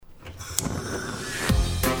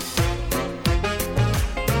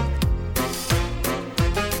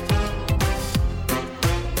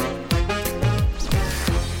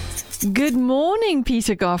Good morning,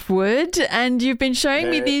 Peter Goffwood. And you've been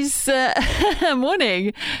showing me these...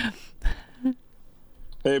 morning.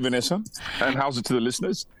 Hey, Vanessa. And how's it to the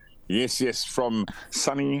listeners? Yes, from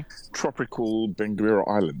sunny, tropical Benguela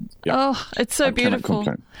Island. Yep. Oh, it's so beautiful.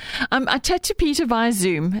 I chat to Peter via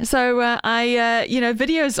Zoom. So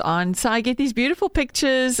video's on. So I get these beautiful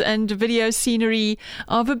pictures and video scenery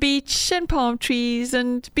of a beach and palm trees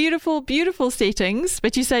and beautiful, beautiful settings.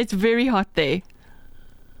 But you say it's very hot there.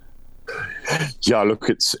 Yeah, look,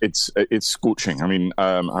 it's scorching. I mean,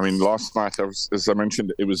 last night, as I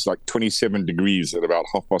mentioned, it was like 27 degrees at about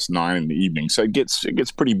 9:30 in the evening. So it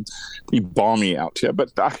gets pretty balmy out here.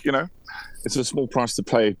 But it's a small price to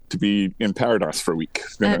pay to be in paradise for a week.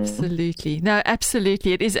 Absolutely. No,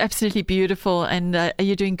 absolutely. It is absolutely beautiful, and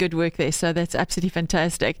you're doing good work there. So that's absolutely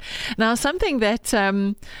fantastic. Now, something that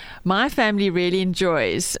my family really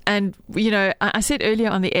enjoys, and, I said earlier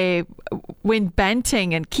on the air, when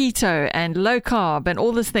Banting and keto and low carb and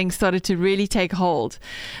all these things started to really take hold,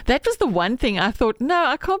 that was the one thing I thought, no,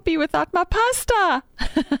 I can't be without my pasta.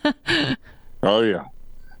 Oh, yeah.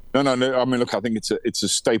 No. I mean, look, I think it's a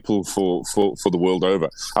staple for the world over.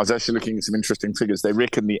 I was actually looking at some interesting figures. They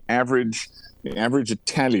reckon the average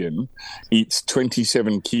Italian eats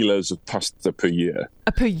 27 kilos of pasta per year.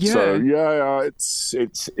 Per year? So yeah,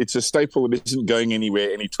 it's a staple that isn't going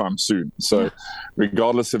anywhere anytime soon. So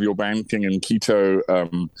regardless of your banking and keto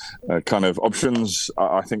kind of options,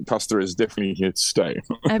 I think pasta is definitely here to stay.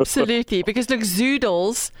 Absolutely, because look,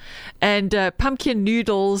 zoodles and pumpkin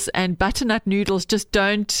noodles and butternut noodles just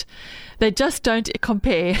don't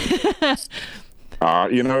compare.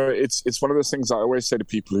 It's one of those things I always say to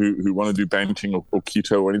people who want to do banting or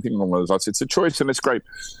keto or anything along those lines. It's a choice and it's great,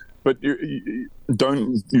 but you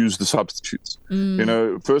don't use the substitutes.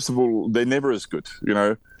 First of all, they're never as good.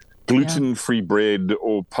 Gluten-free bread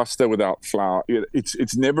or pasta without flour,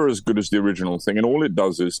 it's never as good as the original thing. And all it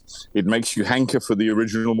does is it makes you hanker for the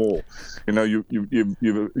original more.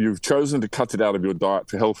 You've chosen to cut it out of your diet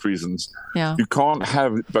for health reasons. Yeah. You can't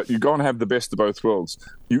have the best of both worlds.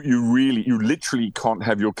 You literally can't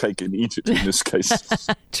have your cake and eat it in this case.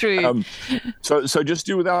 True. So just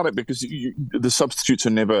do without it, because the substitutes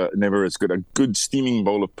are never as good. A good steaming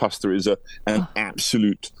bowl of pasta is an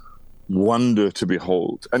absolute wonder to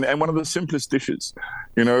behold, and one of the simplest dishes.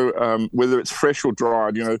 Whether it's fresh or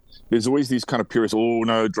dried, there's always these kind of purists. Oh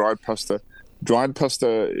no, dried pasta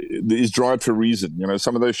is dried for a reason.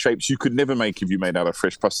 Some of those shapes you could never make if you made out of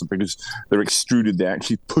fresh pasta, because they're extruded, they're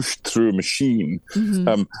actually pushed through a machine.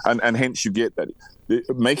 And hence you get that.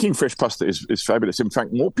 Making fresh pasta is fabulous. In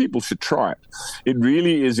fact, more people should try it. It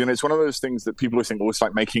really is. It's one of those things that people always think, it's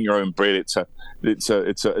like making your own bread. It's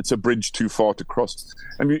a bridge too far to cross.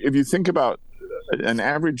 And if you think about an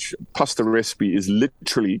average pasta recipe, is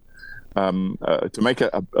literally to make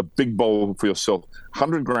a big bowl for yourself,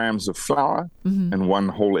 100 grams of flour and one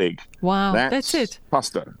whole egg. Wow, that's it.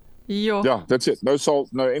 Pasta. Yeah, that's it. No salt,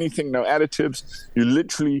 no anything, no additives. You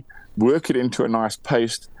literally work it into a nice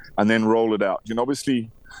paste and then roll it out.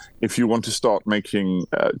 Obviously, if you want to start making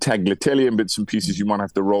tagliatelle and bits and pieces, you might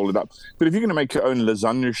have to roll it up. But if you're going to make your own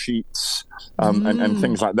lasagna sheets and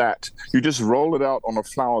things like that, you just roll it out on a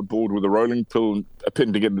flour board with a rolling pin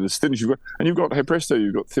to get it as thin as you've got. And you've got, hey presto,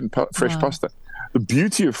 you've got thin fresh pasta. The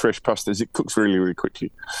beauty of fresh pasta is it cooks really, really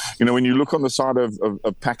quickly. When you look on the side of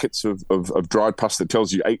packets of dried pasta, it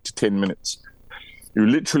tells you 8 to 10 minutes. You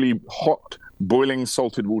literally hot, boiling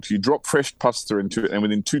salted water, you drop fresh pasta into it, and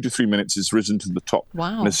within 2 to 3 minutes it's risen to the top.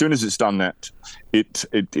 Wow. And as soon as it's done that, it's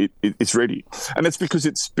ready. And it's because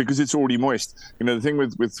it's already moist. The thing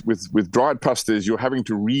with dried pasta is you're having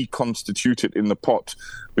to reconstitute it in the pot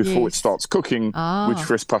before it starts cooking, which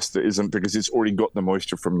fresh pasta isn't, because it's already got the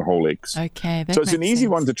moisture from the whole eggs. Okay, so it's an easy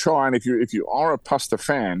one to try. And if you are a pasta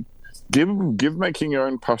fan, give making your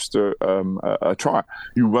own pasta a try.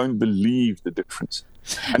 You won't believe the difference.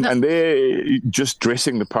 And they're just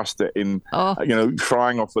dressing the pasta in,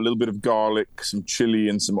 frying off a little bit of garlic, some chili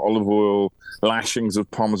and some olive oil, lashings of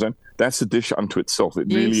Parmesan. That's a dish unto itself. It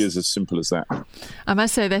really is as simple as that. I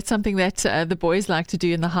must say that's something that the boys like to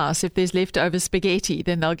do in the house. If there's leftover spaghetti,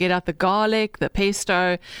 then they'll get out the garlic, the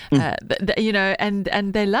pesto,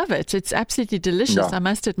 and they love it. It's absolutely delicious, I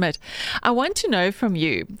must admit. I want to know from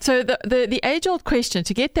you, so the age-old question,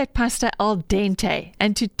 to get that pasta al dente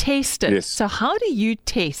and to taste it. Yes. So how do you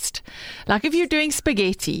taste? Like if you're doing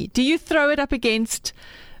spaghetti, do you throw it up against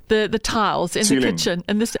the tiles in the kitchen?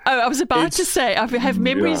 And I was about to say, I have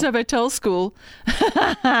memories of hotel school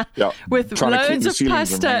with loads of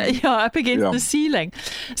pasta up against the ceiling.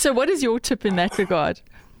 So what is your tip in that regard?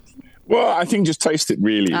 Well, I think just taste it,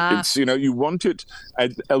 really. It's, you want it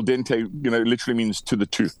al dente, literally means to the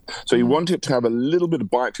tooth. So you want it to have a little bit of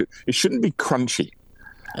bite to it. It shouldn't be crunchy.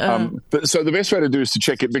 But so the best way to do is to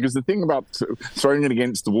check it, because the thing about throwing it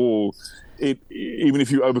against the wall, even if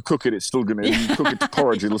you overcook it, it's still going to, if you cook it to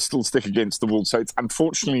porridge, it'll still stick against the wall. So it's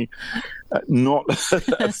unfortunately not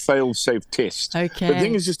a fail-safe test. Okay. The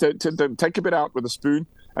thing is just to take a bit out with a spoon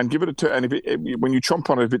and give it a turn. And when you chomp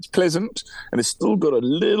on it, if it's pleasant and it's still got a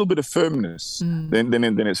little bit of firmness, then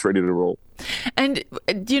it's ready to roll. And,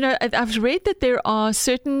 I've read that there are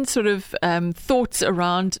certain sort of thoughts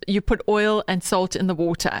around you put oil and salt in the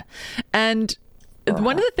water. And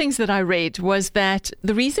one of the things that I read was that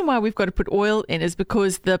the reason why we've got to put oil in is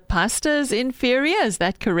because the pasta is inferior. Is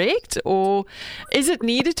that correct? Or is it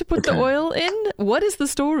needed to put the oil in? What is the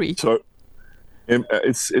story? So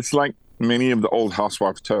it's like many of the old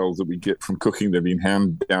housewife tales that we get from cooking. They've been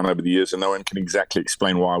handed down over the years, and no one can exactly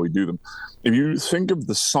explain why we do them. If you think of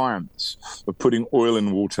the science of putting oil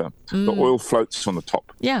in water, the oil floats on the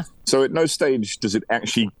top. Yeah. So at no stage does it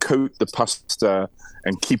actually coat the pasta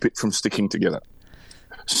and keep it from sticking together.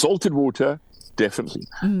 Salted water, definitely.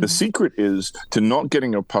 The secret is to not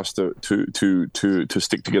getting your pasta to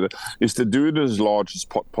stick together is to do it as large as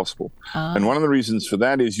possible. And one of the reasons for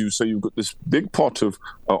that is you've got this big pot of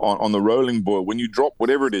on the rolling boil. When you drop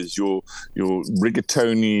whatever it is, your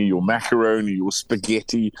rigatoni, your macaroni, your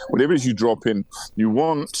spaghetti, whatever it is you drop in, you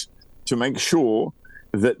want to make sure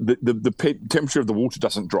that the temperature of the water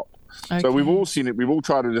doesn't drop. Okay. So we've all seen it. We've all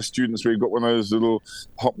tried it as students. We've got one of those little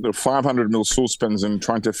 500 ml saucepans and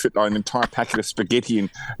trying to fit an entire packet of spaghetti in.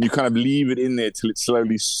 You kind of leave it in there till it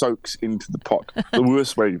slowly soaks into the pot. The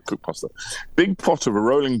worst way to cook pasta. Big pot of a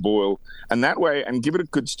rolling boil, and that way, and give it a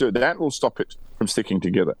good stir. That will stop it from sticking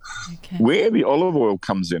together. Okay. Where the olive oil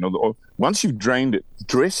comes in, or once you've drained it,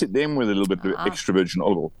 dress it then with a little bit of extra virgin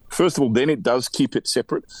olive oil. First of all, then it does keep it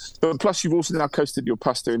separate. But plus, you've also now coasted your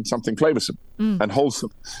pasta in something flavoursome and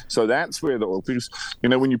wholesome. So that's where the oil, because,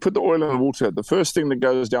 when you put the oil in the water, the first thing that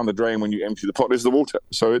goes down the drain when you empty the pot is the water.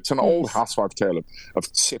 So it's an old housewife tale of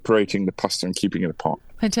separating the pasta and keeping it apart.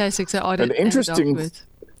 Fantastic. So an interesting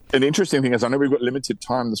thing is, I know we've got limited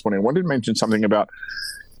time this morning. I wanted to mention something about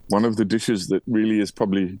one of the dishes that really is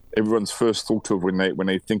probably everyone's first thought of when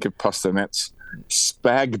they think of pasta, and that's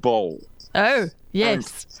spag bol. Oh,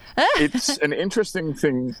 yes. It's an interesting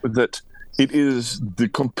thing that it is the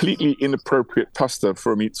completely inappropriate pasta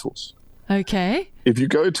for a meat sauce. Okay. If you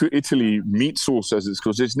go to Italy, meat sauce, as it's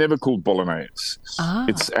called, it's never called bolognese.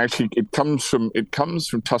 It's actually it comes from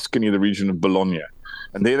Tuscany, the region of Bologna,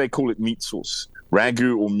 and there they call it meat sauce.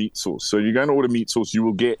 Ragu or meat sauce. So you're going to order meat sauce, you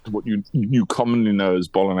will get what you commonly know as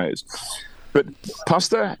bolognese. But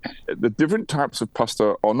pasta, the different types of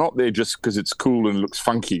pasta are not there just because it's cool and looks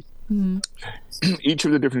funky. Each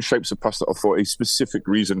of the different shapes of pasta are for a specific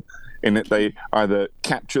reason, in that they either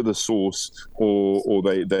capture the sauce or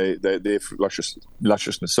they're for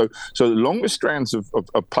lusciousness. So the longer strands of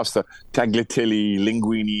pasta, tagliatelle,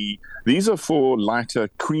 linguine, these are for lighter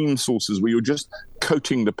cream sauces where you're just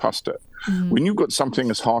coating the pasta. When you've got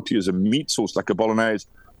something as hearty as a meat sauce like a bolognese,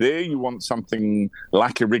 there you want something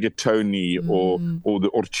like a rigatoni or the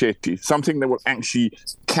orchetti, something that will actually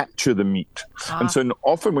capture the meat. And so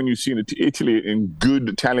often when you see in Italy, in good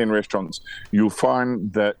Italian restaurants, you'll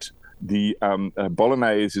find that the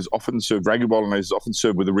bolognese is often served, ragu bolognese is often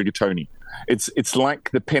served with a rigatoni. It's like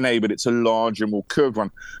the penne, but it's a larger, more curved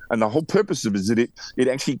one. And the whole purpose of it is that it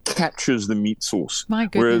actually captures the meat sauce. My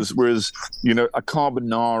goodness. Whereas a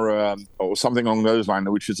carbonara or something along those lines,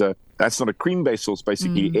 which is that's not a cream-based sauce,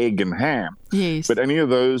 basically egg and ham. Yes. But any of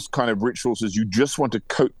those kind of rich sauces, you just want to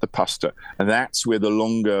coat the pasta. And that's where the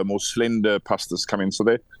longer, more slender pastas come in. So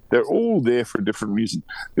they're all there for a different reason.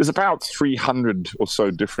 There's about 300 or so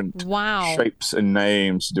different shapes and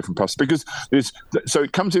names of different pasta. Because so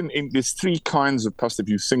it comes in there's three kinds of pasta if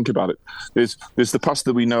you think about it. There's the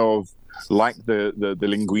pasta we know of, like the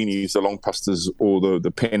linguinis, the long pastas, or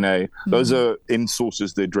the penne. Those are in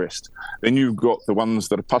sauces, they're dressed. Then you've got the ones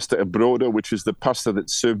that are pasta a brodo, which is the pasta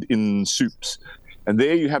that's served in soups. And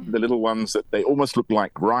there you have the little ones that they almost look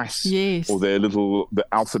like rice, or they're the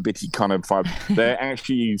alphabety kind of vibe. They're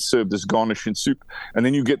actually served as garnish in soup. And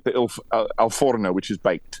then you get the al forno, which is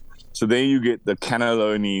baked. So there you get the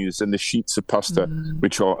cannellonis and the sheets of pasta,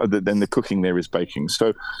 which are then the cooking there is baking.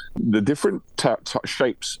 So the different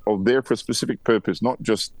shapes are there for a specific purpose, not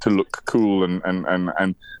just to look cool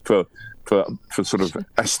and for sort of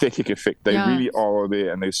aesthetic effect. They really are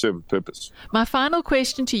there and they serve a purpose. My final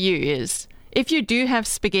question to you is, if you do have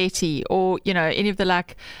spaghetti or, any of the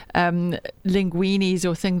linguinis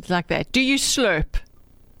or things like that, do you slurp?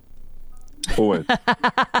 Always.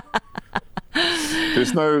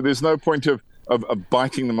 There's no point of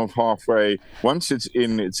biting them off halfway. Once it's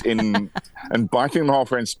in, and biting them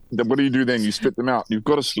halfway. And what do you do then? You spit them out. You've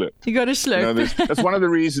got to slurp. You got to slurp. That's one of the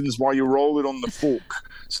reasons why you roll it on the fork.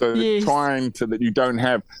 So yes. trying to that you don't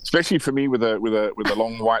have, especially for me with a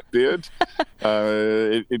long white beard,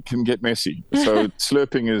 it can get messy. So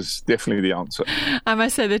slurping is definitely the answer. I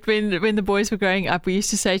must say that when the boys were growing up, we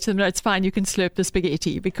used to say to them, "No, it's fine. You can slurp the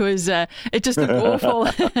spaghetti," because it just looked awful.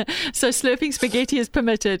 So slurping spaghetti is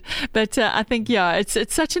permitted. But I think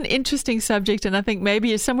it's such an interesting subject, and I think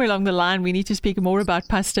maybe somewhere along the line we need to speak more about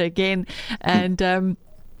pasta again. And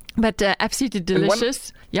but absolutely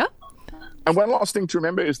delicious. And one last thing to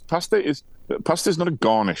remember is pasta is not a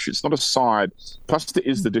garnish. It's not a side. Pasta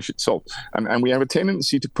is the dish itself. And we have a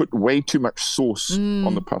tendency to put way too much sauce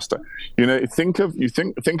on the pasta. Think of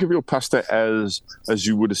your pasta as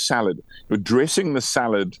you would a salad. You're dressing the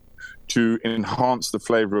salad to enhance the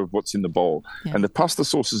flavor of what's in the bowl. Yeah. And the pasta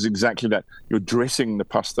sauce is exactly that. You're dressing the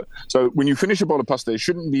pasta. So when you finish a bowl of pasta, there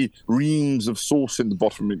shouldn't be reams of sauce in the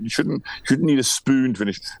bottom. You shouldn't need a spoon to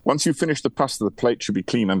finish. Once you finish the pasta, the plate should be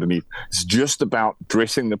clean underneath. It's just about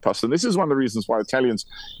dressing the pasta. And this is one of the reasons why Italians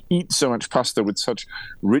eat so much pasta with such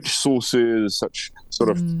rich sauces, such sort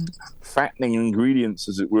of fattening ingredients,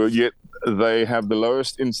 as it were, yet they have the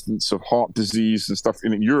lowest instance of heart disease and stuff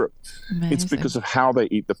in Europe. Amazing. It's because of how they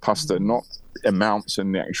eat the pasta, not amounts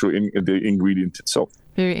and the actual the ingredient itself.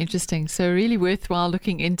 Very interesting. So really worthwhile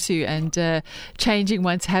looking into and changing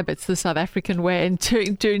one's habits the South African way and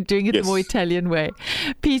doing it the more Italian way.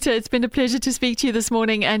 Peter, it's been a pleasure to speak to you this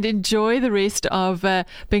morning, and enjoy the rest of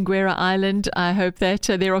Benguela Island. I hope that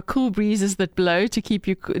there are cool breezes that blow to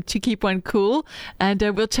keep one cool, and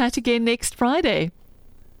we'll chat again next Friday.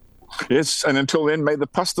 Yes, and until then, may the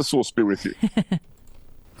pasta sauce be with you.